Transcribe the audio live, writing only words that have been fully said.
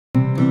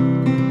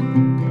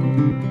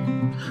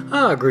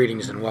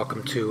Greetings and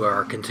welcome to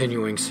our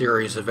continuing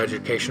series of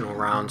educational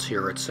rounds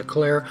here at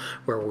Sinclair,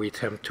 where we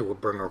attempt to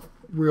bring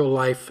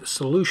real-life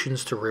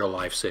solutions to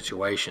real-life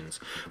situations.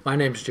 My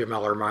name is Jim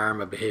Ellermeyer.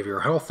 I'm a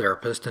behavioral health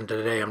therapist, and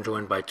today I'm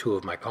joined by two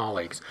of my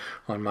colleagues.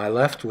 On my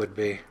left would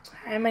be...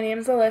 Hi, my name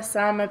is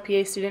Alyssa. I'm a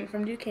PA student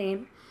from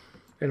Duquesne.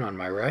 And on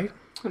my right?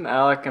 I'm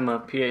Alec. I'm a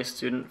PA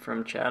student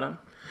from Chatham.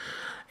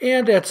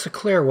 And at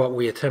Sinclair, what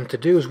we attempt to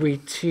do is we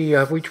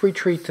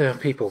treat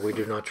people. We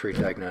do not treat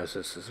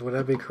diagnoses. Would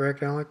that be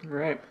correct, Alec?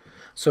 Right.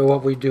 So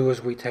what we do is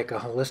we take a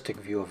holistic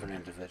view of an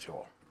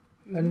individual.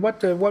 And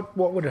what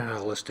would a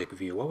holistic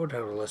view? What would a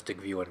holistic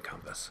view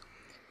encompass?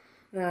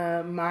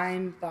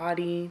 Mind,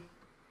 body,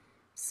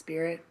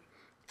 spirit.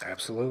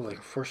 Absolutely,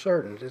 for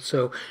certain.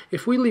 So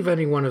if we leave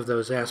any one of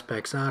those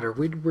aspects out, are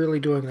we really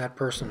doing that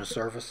person a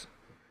service?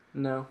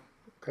 No.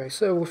 Okay,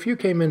 so if you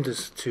came in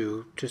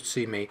to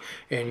see me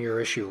and your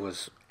issue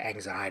was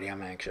anxiety,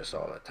 I'm anxious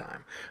all the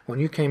time. When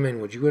you came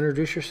in, would you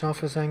introduce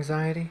yourself as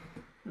anxiety?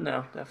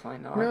 No,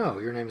 definitely not. No,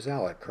 your name's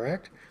Alec,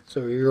 correct?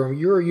 So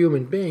you're a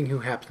human being who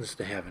happens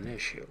to have an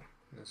issue.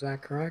 Is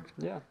that correct?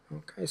 Yeah.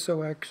 Okay,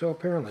 so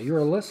apparently you're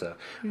Alyssa,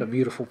 a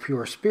beautiful,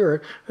 pure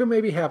spirit who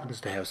maybe happens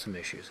to have some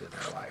issues in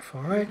their life,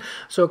 all right?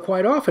 So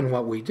quite often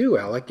what we do,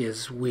 Alec,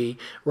 is when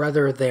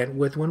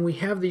we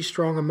have these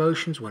strong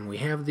emotions, when we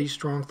have these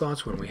strong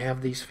thoughts, when we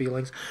have these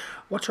feelings,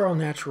 what's our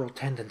natural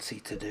tendency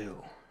to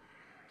do?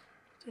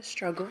 To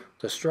struggle.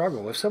 To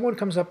struggle. If someone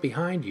comes up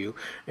behind you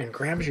and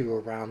grabs you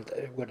around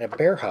with a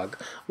bear hug,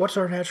 what's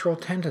our natural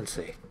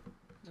tendency?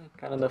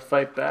 Kind of to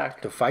fight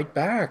back. To fight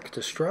back,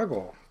 to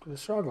struggle. The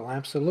struggle,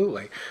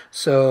 absolutely.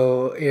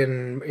 So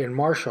in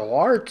martial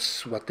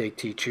arts, what they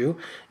teach you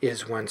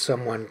is when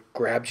someone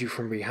grabs you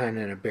from behind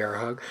in a bear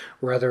hug,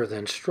 rather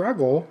than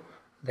struggle,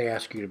 they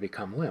ask you to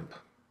become limp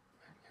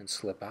and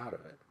slip out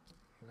of it.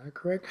 Is that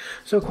correct?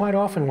 So quite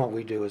often what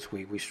we do is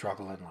we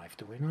struggle in life,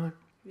 do we not?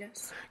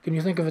 Yes. Can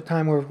you think of a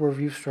time where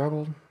you've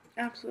struggled?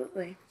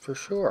 Absolutely. For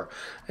sure.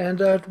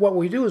 And what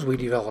we do is we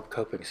develop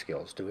coping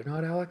skills, do we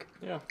not, Alec?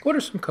 Yeah. What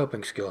are some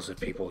coping skills that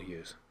people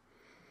use?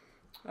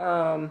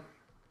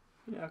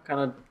 Kind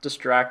of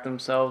distract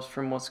themselves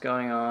from what's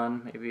going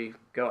on. Maybe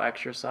go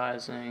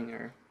exercising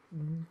or...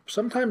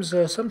 Sometimes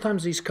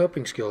these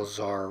coping skills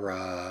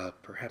are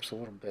perhaps a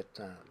little bit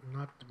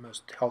not the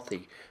most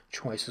healthy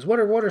choices. What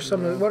are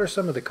some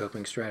of the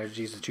coping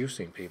strategies that you've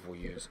seen people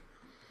use?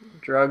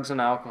 Drugs and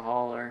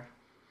alcohol are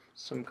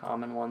some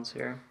common ones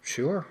here.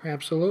 Sure,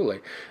 absolutely.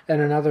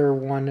 And another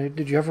one,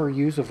 did you ever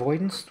use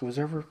avoidance? Was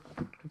there ever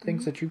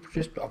things that you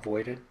just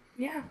avoided?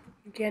 Yeah.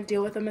 You can't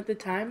deal with them at the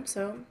time,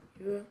 so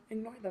you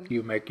ignore them.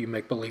 You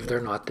make believe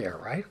they're not there,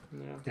 right?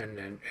 Yeah.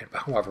 And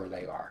however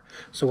they are.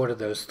 So what do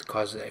those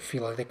cause?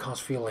 They cause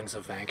feelings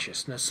of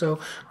anxiousness. So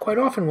quite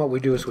often what we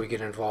do is we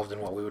get involved in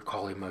what we would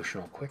call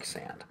emotional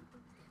quicksand.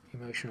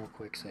 Emotional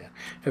quicksand.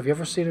 Have you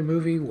ever seen a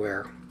movie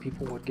where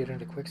people would get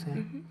into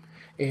quicksand? Mm-hmm.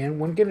 And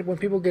when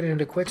people get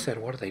into quicksand,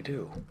 what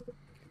do?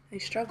 They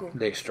struggle.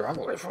 They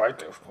struggle. They fight.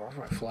 They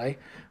flay.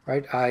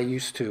 Right? I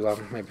used to,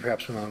 maybe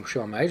perhaps I'm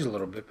showing my age a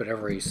little bit, but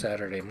every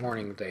Saturday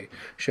morning they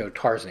show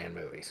Tarzan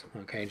movies.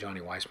 Okay, Johnny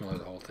Weissmuller,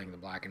 the whole thing, the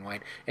black and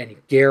white, and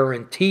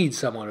guaranteed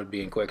someone would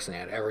be in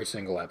quicksand every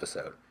single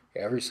episode.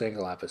 Every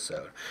single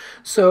episode.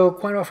 So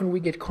quite often we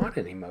get caught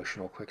in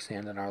emotional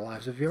quicksand in our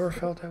lives. Have you ever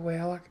felt that way,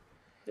 Alec?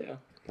 Yeah.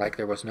 Like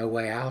there was no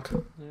way out?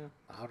 Yeah.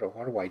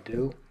 What do I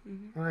do?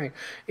 Mm-hmm. All right.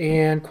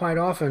 And quite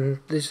often,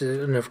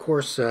 and of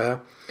course,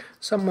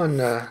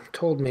 someone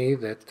told me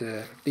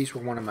that these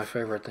were one of my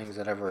favorite things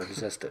that ever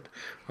existed.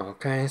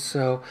 Okay,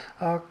 so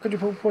could you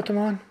put them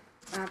on?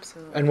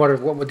 Absolutely. And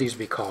what would these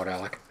be called,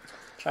 Alec?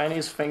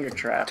 Chinese finger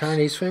traps.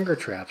 Chinese finger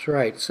traps,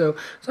 right. So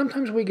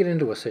sometimes we get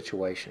into a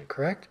situation,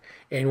 correct?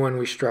 And when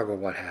we struggle,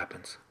 what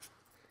happens?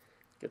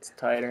 Gets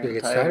tighter and It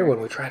gets tighter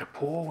when we try to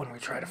pull, when we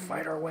try to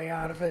fight our way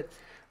out of it.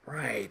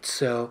 Right.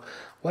 So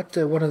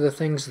one of the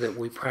things that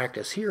we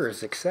practice here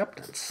is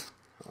acceptance.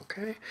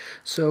 Okay.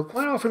 So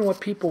quite often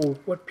what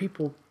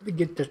people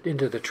get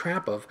into the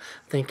trap of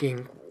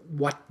thinking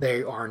what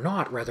they are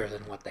not rather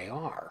than what they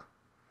are.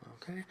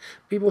 Okay.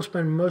 People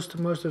spend most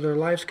of their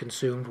lives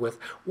consumed with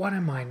what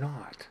am I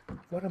not?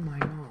 What am I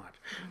not?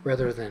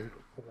 Rather than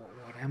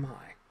what am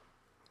I?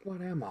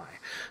 What am I?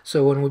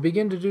 So when we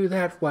begin to do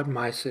that,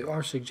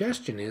 our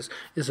suggestion is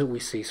that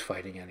we cease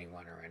fighting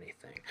anyone or anything.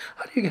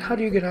 How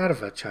do you get out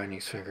of a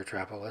Chinese finger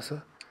trap,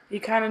 Alyssa? You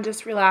kind of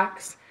just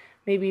relax,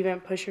 maybe even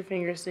push your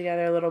fingers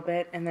together a little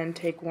bit, and then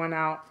take one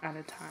out at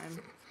a time.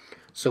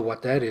 So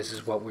what that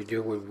is what we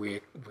do when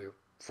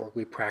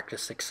we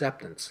practice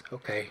acceptance.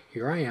 Okay,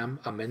 here I am,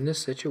 I'm in this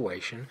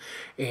situation,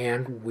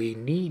 and we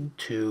need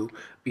to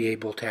be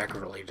able to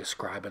accurately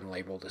describe and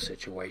label the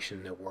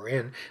situation that we're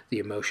in, the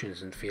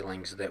emotions and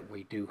feelings that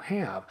we do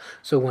have.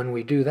 So when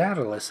we do that,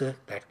 Alyssa,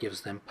 that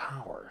gives them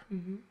power.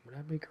 Mm-hmm. Would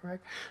that be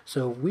correct?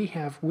 So we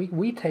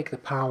take the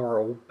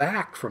power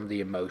back from the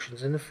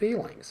emotions and the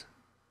feelings.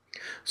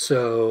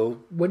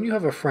 So when you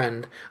have a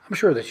friend, I'm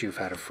sure that you've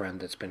had a friend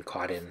that's been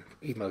caught in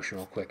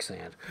emotional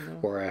quicksand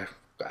or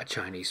a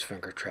Chinese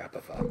finger trap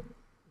of a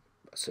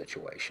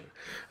situation.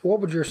 What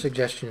would your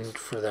suggestion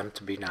for them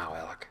to be now,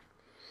 Alec?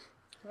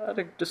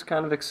 I'd just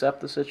kind of accept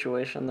the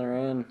situation they're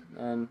in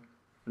and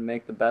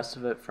make the best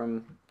of it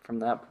from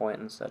that point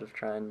instead of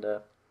trying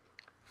to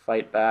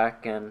fight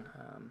back and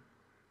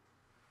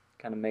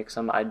kind of make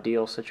some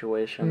ideal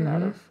situation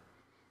out of.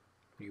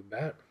 You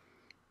bet.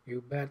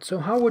 You bet. So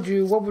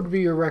what would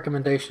be your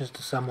recommendations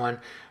to someone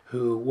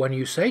who, when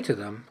you say to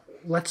them,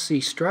 let's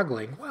see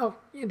struggling, well,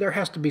 there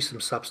has to be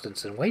some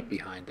substance and weight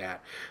behind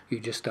that. You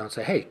just don't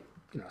say, hey,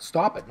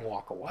 stop it and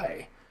walk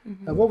away.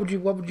 What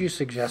would you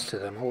suggest to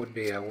them? What would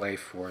be a way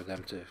for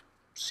them to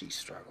cease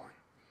struggling?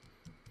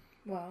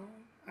 Well,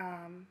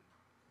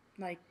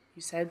 like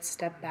you said,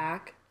 step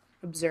back,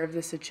 observe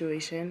the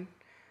situation,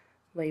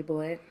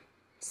 label it,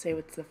 say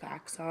what the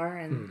facts are,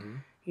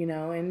 and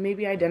and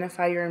maybe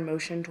identify your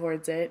emotion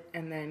towards it,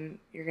 and then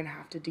you're gonna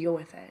have to deal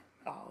with it.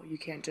 Oh, you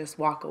can't just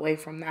walk away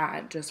from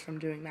that, just from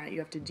doing that. You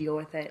have to deal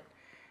with it,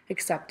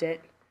 accept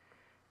it,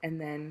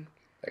 and then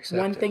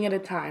one thing at a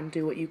time,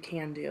 do what you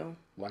can do.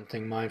 One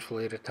thing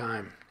mindfully at a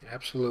time.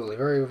 Absolutely.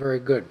 Very, very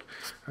good.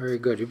 Very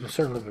good. You've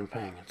certainly been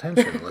paying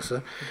attention,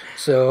 Alyssa.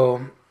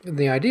 So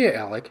the idea,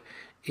 Alec,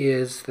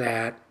 is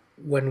that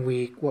what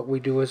we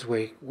do is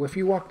if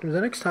you walk,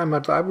 the next time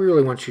I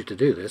really want you to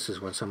do this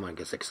is when someone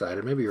gets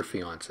excited, maybe your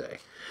fiance,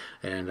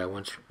 and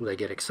once they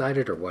get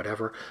excited or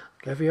whatever,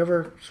 have you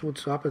ever would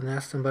stop and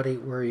ask somebody,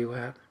 where are you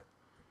at?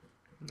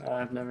 No,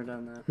 I've never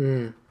done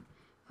that.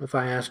 If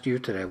I asked you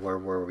today, where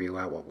were you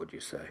at, what would you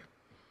say?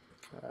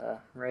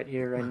 Right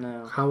here, right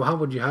now.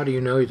 How do you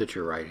know that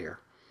you're right here?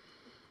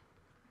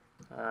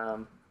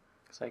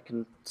 Because I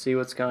can see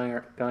what's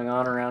going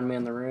on around me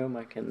in the room.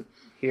 I can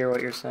hear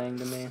what you're saying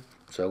to me.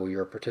 So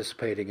you're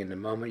participating in the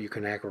moment. You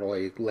can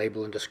accurately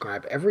label and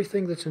describe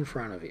everything that's in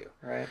front of you.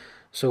 Right.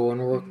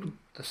 So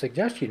the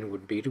suggestion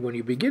would be to, when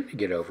you begin to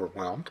get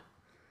overwhelmed,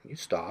 you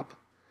stop.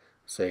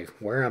 Say,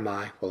 where am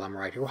I? Well, I'm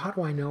right here. Well, how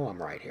do I know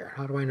I'm right here?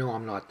 How do I know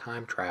I'm not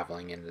time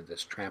traveling into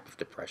this trap of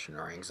depression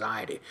or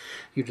anxiety?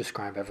 You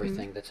describe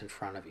everything that's in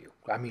front of you.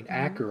 I mean,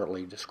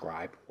 accurately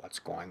describe what's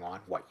going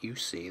on, what you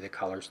see, the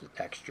colors, the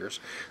textures,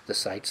 the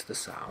sights, the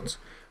sounds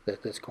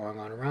that's going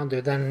on around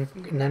there. And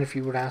then if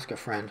you would ask a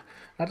friend,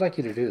 I'd like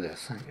you to do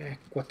this. Hey,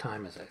 what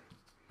time is it?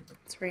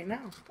 It's right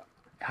now.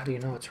 How do you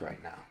know it's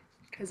right now?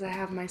 Because I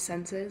have my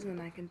senses and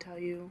I can tell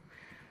you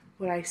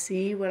what I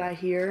see, what I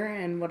hear,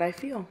 and what I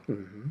feel.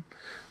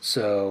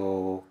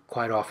 So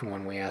quite often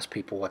when we ask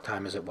people what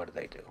time is it, what do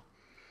they do?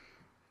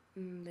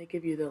 They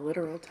give you the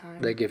literal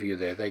time. They give you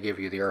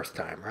the Earth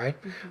time, right?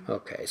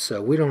 Okay,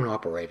 so we don't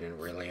operate in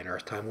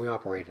Earth time. We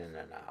operate in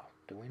the now.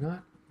 Do we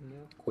not? No.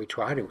 We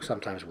try to.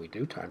 Sometimes we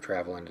do time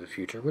travel into the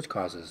future, which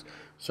causes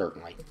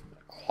certainly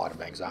a lot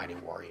of anxiety,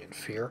 worry, and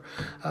fear.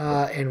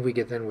 And we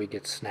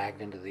get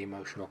snagged into the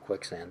emotional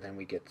quicksand. Then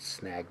we get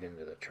snagged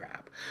into the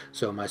trap.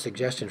 So my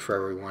suggestion for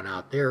everyone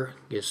out there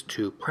is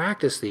to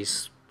practice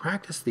these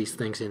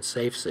things in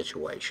safe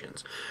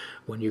situations.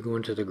 When you go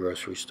into the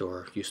grocery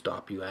store, you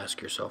stop, you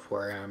ask yourself,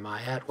 where am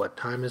I at? What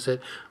time is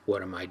it?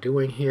 What am I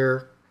doing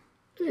here?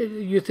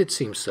 It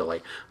seems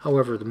silly.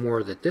 However, the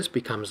more that this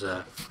becomes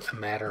a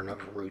matter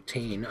of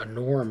routine, a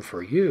norm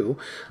for you,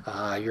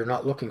 you're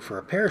not looking for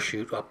a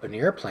parachute up in the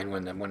airplane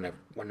when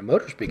the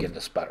motors begin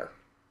to sputter.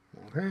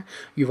 Okay,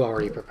 you've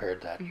already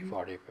prepared that. You've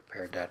already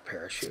prepared that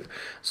parachute.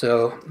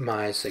 So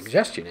my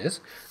suggestion is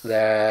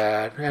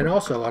that, and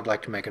also I'd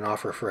like to make an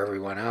offer for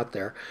everyone out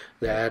there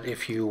that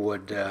if you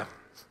would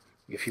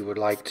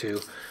like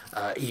to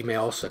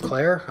email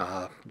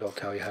Claire, they'll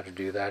tell you how to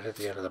do that at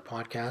the end of the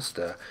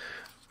podcast.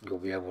 You'll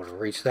be able to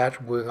reach that.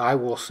 I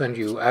will send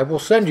you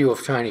a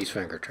Chinese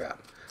finger trap.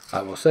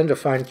 I will send a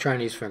fine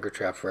Chinese finger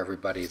trap for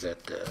everybody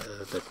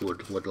that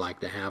would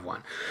like to have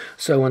one.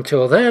 So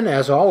until then,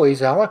 as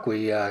always, Alec,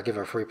 we give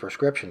a free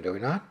prescription, do we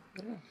not?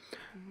 Yeah.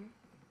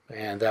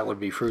 And that would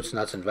be fruits,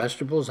 nuts, and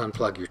vegetables.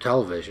 Unplug your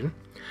television,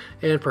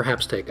 and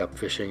perhaps take up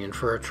fishing. And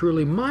for a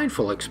truly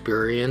mindful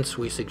experience,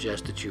 we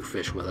suggest that you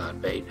fish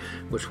without bait,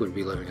 which would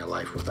be living a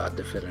life without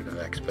definitive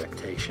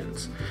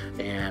expectations.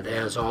 And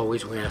as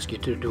always, we ask you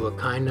to do a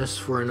kindness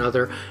for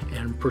another,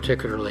 and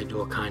particularly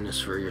do a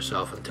kindness for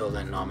yourself. Until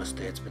then,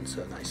 namaste. It's been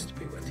so nice to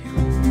be with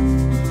you.